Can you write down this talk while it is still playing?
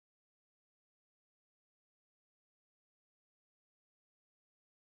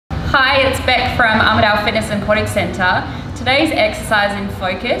Beck from Armidale Fitness and Aquatic Centre. Today's exercise in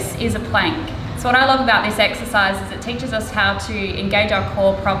focus is a plank. So what I love about this exercise is it teaches us how to engage our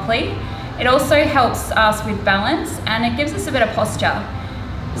core properly. It also helps us with balance and it gives us a bit of posture.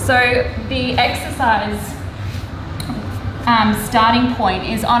 So the exercise starting point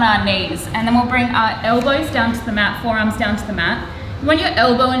is on our knees, and then we'll bring our elbows down to the mat, forearms down to the mat. We want your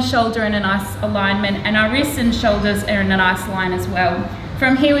elbow and shoulder in a nice alignment, and our wrists and shoulders are in a nice line as well.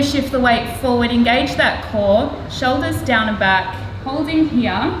 From here we shift the weight forward, engage that core, shoulders down and back, holding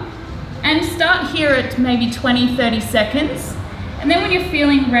here, and start here at maybe 20-30 seconds. And then when you're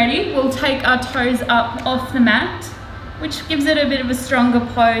feeling ready, we'll take our toes up off the mat, which gives it a bit of a stronger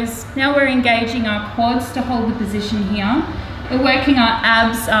pose. Now we're engaging our quads to hold the position here. We're working our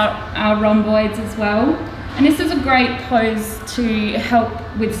abs, our rhomboids as well. And this is a great pose to help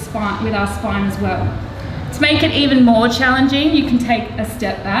with our spine as well. To make it even more challenging, you can take a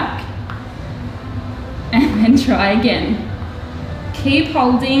step back and then try again. Keep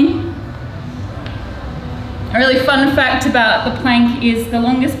holding. A really fun fact about the plank is the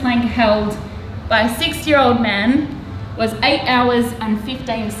longest plank held by a 60-year-old man was 8 hours and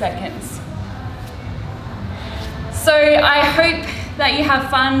 15 seconds. So I hope that you have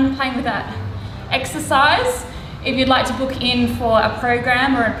fun playing with that exercise. If you'd like to book in for a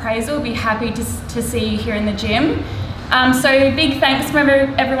program or appraisal, we'll be happy to see you here in the gym. So big thanks from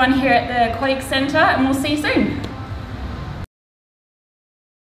everyone here at the Aquatic Centre, and we'll see you soon.